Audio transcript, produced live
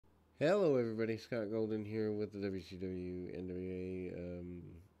Hello, everybody. Scott Golden here with the WCW NWA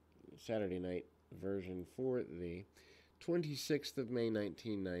Saturday night version for the 26th of May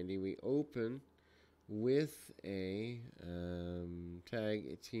 1990. We open with a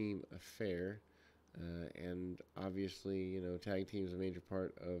tag team affair, and obviously, tag team is a major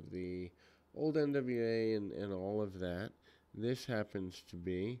part of the old NWA and all of that. This happens to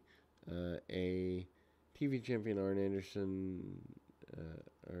be a TV champion Arn Anderson,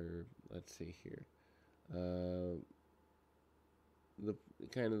 or let's see here, uh, the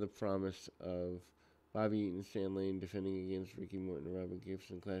kind of the promise of Bobby Eaton Stan Lane defending against Ricky Morton and Robin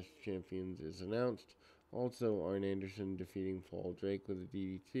Gibson Clash of Champions is announced. Also, Arn Anderson defeating Paul Drake with a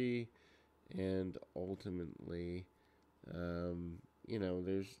DDT, and ultimately,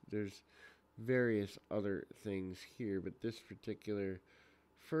 there's various other things here, but this particular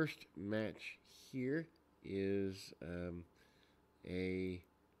first match here is a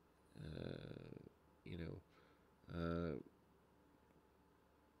you know,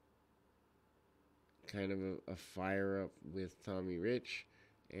 kind of a fire up with Tommy Rich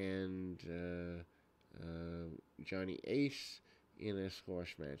and Johnny Ace in a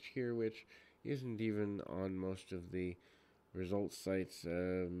squash match here, which isn't even on most of the results sites.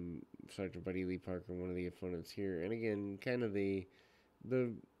 Sergeant Buddy Lee Parker, one of the opponents here, and again, kind of the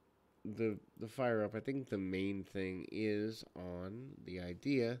the fire up. I think the main thing is on the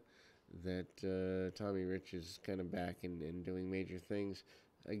idea that Tommy Rich is kind of back and doing major things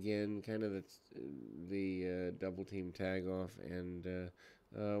again. Kind of the double team tag off and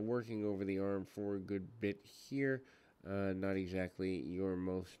working over the arm for a good bit here. Not exactly your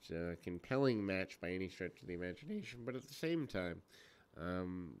most compelling match by any stretch of the imagination, but at the same time,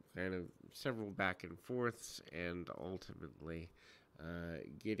 kind of several back and forths, and ultimately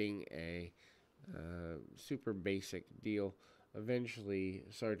getting a super basic deal. Eventually,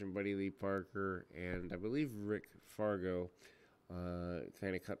 Sergeant Buddy Lee Parker and I believe Rick Fargo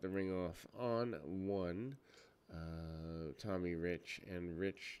kind of cut the ring off on one. Tommy Rich, and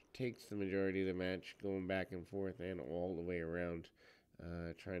Rich takes the majority of the match, going back and forth and all the way around,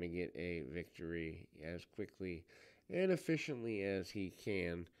 trying to get a victory as quickly and efficiently as he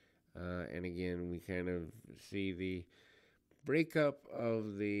can. And again, we kind of see the breakup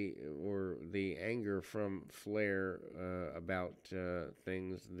of the anger from Flair about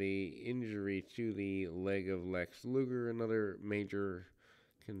things, the injury to the leg of Lex Luger, another major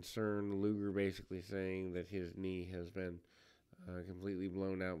concern. Luger basically saying that his knee has been completely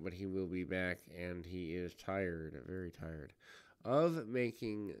blown out, but he will be back, and he is tired, very tired, of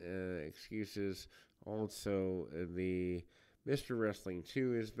making excuses. Also, the Mr. Wrestling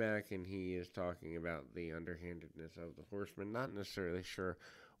 2 is back, and he is talking about the underhandedness of the Horsemen. Not necessarily sure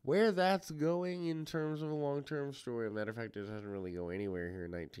where that's going in terms of a long-term story. As a matter of fact, it doesn't really go anywhere here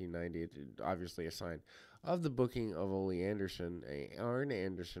in 1990. It's obviously a sign of the booking of Ole Anderson. Arn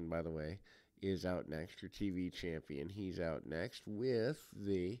Anderson, by the way, is out next, your TV champion. He's out next with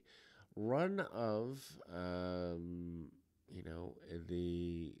the run of,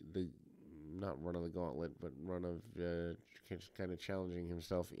 the not run of the gauntlet, but run of kind of challenging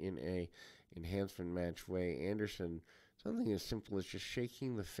himself in a enhancement match way. Anderson, something as simple as just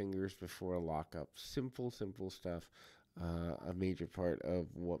shaking the fingers before a lockup. Simple stuff. A major part of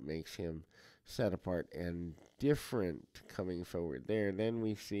what makes him set apart and different coming forward there. Then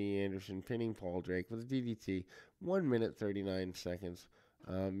we see Anderson pinning Paul Drake with a DDT, 1 minute 39 seconds.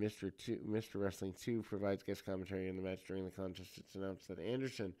 Mr. Wrestling 2 provides guest commentary in the match. During the contest, it's announced that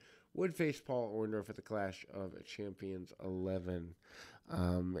Anderson would face Paul Orndorff at the Clash of Champions 11.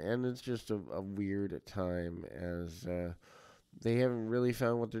 And it's just a weird time as they haven't really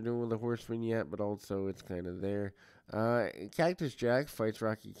found what they're doing with the Horsemen yet, but also it's kind of there. Cactus Jack fights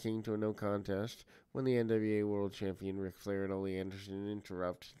Rocky King to a no contest when the NWA World Champion Ric Flair and Ole Anderson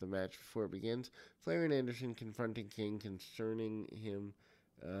interrupt the match before it begins. Flair and Anderson confronting King concerning him,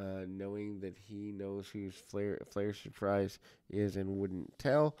 knowing that he knows whose Flair's surprise is and wouldn't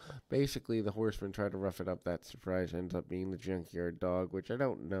tell. Basically, the Horsemen try to rough it up. That surprise ends up being the Junkyard Dog, which I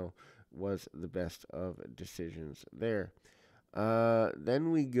don't know was the best of decisions there.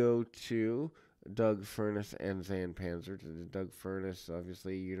 Then we go to Doug Furnas and Zan Panzer. Doug Furnas,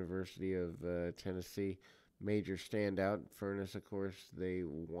 obviously, University of Tennessee, major standout. Furnas, of course, they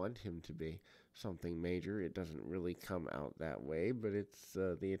want him to be something major. It doesn't really come out that way, but it's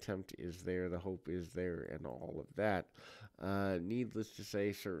the attempt is there, the hope is there, and all of that. Needless to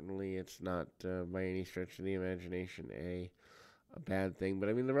say, certainly it's not by any stretch of the imagination a bad thing. But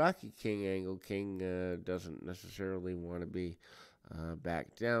I mean, the Rocky King angle, King doesn't necessarily want to be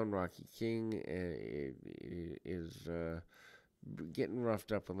back down. Rocky King is getting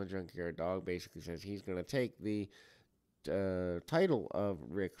roughed up on the Junkyard Dog. Basically says he's going to take the title of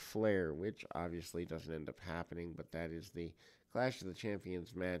Ric Flair, which obviously doesn't end up happening, but that is the Clash of the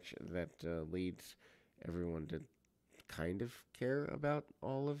Champions match that leads everyone to kind of care about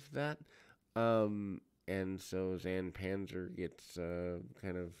all of that. And so Zan Panzer gets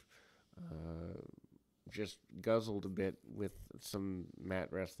kind of just guzzled a bit with some mat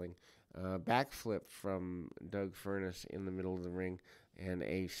wrestling. Backflip from Doug Furnas in the middle of the ring, and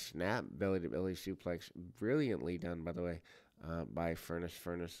a snap belly-to-belly suplex, brilliantly done, by the way, by Furnas.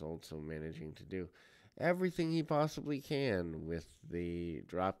 Furnas also managing to do everything he possibly can with the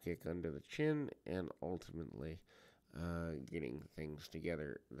dropkick under the chin, and ultimately getting things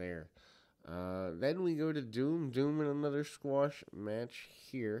together there. Then we go to Doom. Doom in another squash match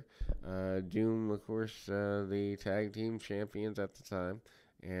here. Doom, of course, the tag team champions at the time,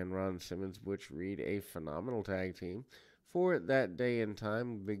 and Ron Simmons, Butch Reed, a phenomenal tag team for that day and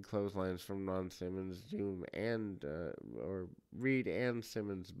time. Big clotheslines from Ron Simmons, Doom, and or Reed and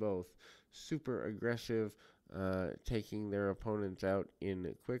Simmons both super aggressive, taking their opponents out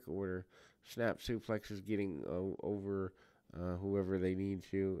in quick order. Snap suplexes, getting over whoever they need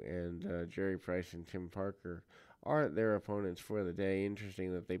to, and Jerry Price and Tim Parker are their opponents for the day.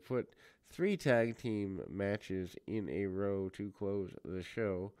 Interesting that they put 3 tag team matches in a row to close the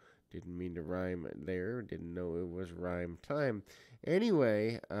show. Didn't mean to rhyme there. Didn't know it was rhyme time.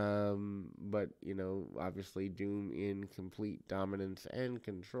 Anyway, but, obviously Doom in complete dominance and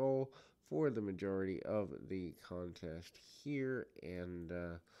control for the majority of the contest here, and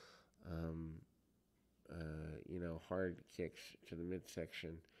hard kicks to the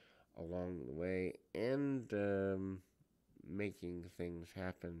midsection along the way, and making things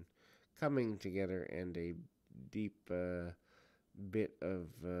happen, coming together, and a deep bit of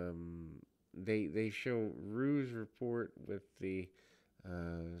they show Rue's report with the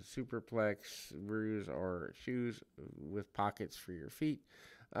superplex. Rue's are shoes with pockets for your feet.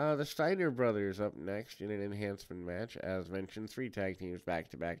 The Steiner brothers up next in an enhancement match. As mentioned, 3 tag teams back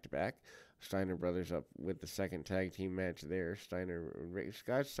to back to back. Steiner brothers up with the second tag team match there.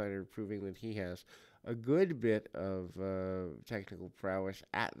 Scott Steiner proving that he has a good bit of technical prowess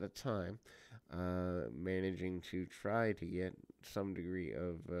at the time, managing to try to get some degree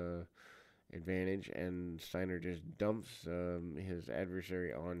of advantage, and Steiner just dumps his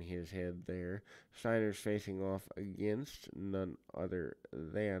adversary on his head there. Steiner's facing off against none other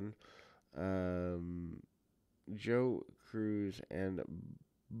than Joe Cruz and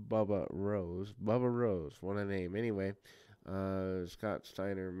Bubba Rose. Bubba Rose, what a name. Anyway, Scott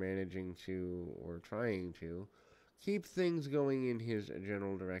Steiner managing to, or trying to, keep things going in his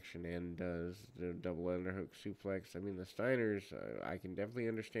general direction, and does the double underhook suplex. I mean, the Steiners, I can definitely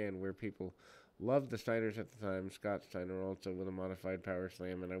understand where people loved the Steiners at the time. Scott Steiner also with a modified power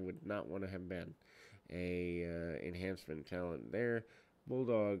slam, and I would not want to have been a enhancement talent there.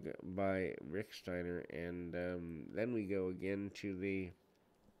 Bulldog by Rick Steiner, and then we go again to the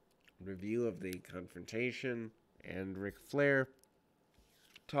review of the confrontation, and Ric Flair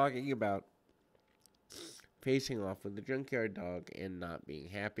talking about facing off with the Junkyard Dog and not being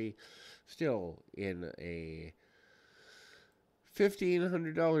happy. Still in a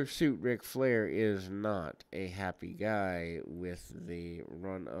 $1,500 suit, Ric Flair is not a happy guy with the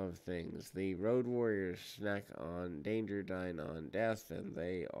run of things. The Road Warriors snack on Danger, dine on Death, and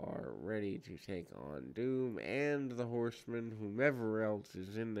they are ready to take on Doom and the Horsemen, whomever else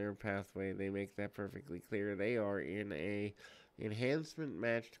is in their pathway. They make that perfectly clear. They are in a enhancement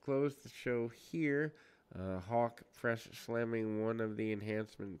match to close the show here. Hawk press slamming one of the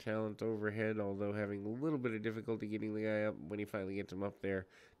enhancement talents overhead, although having a little bit of difficulty getting the guy up. When he finally gets him up there,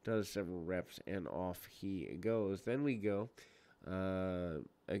 does several reps, and off he goes. Then we go.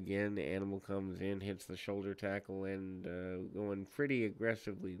 Again, Animal comes in, hits the shoulder tackle, and going pretty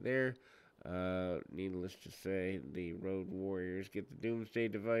aggressively there. Needless to say, the Road Warriors get the Doomsday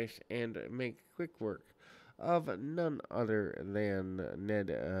device and make quick work of none other than Ned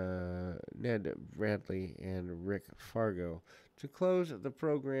Bradley and Rick Fargo. To close the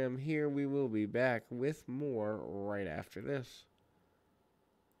program here, we will be back with more right after this.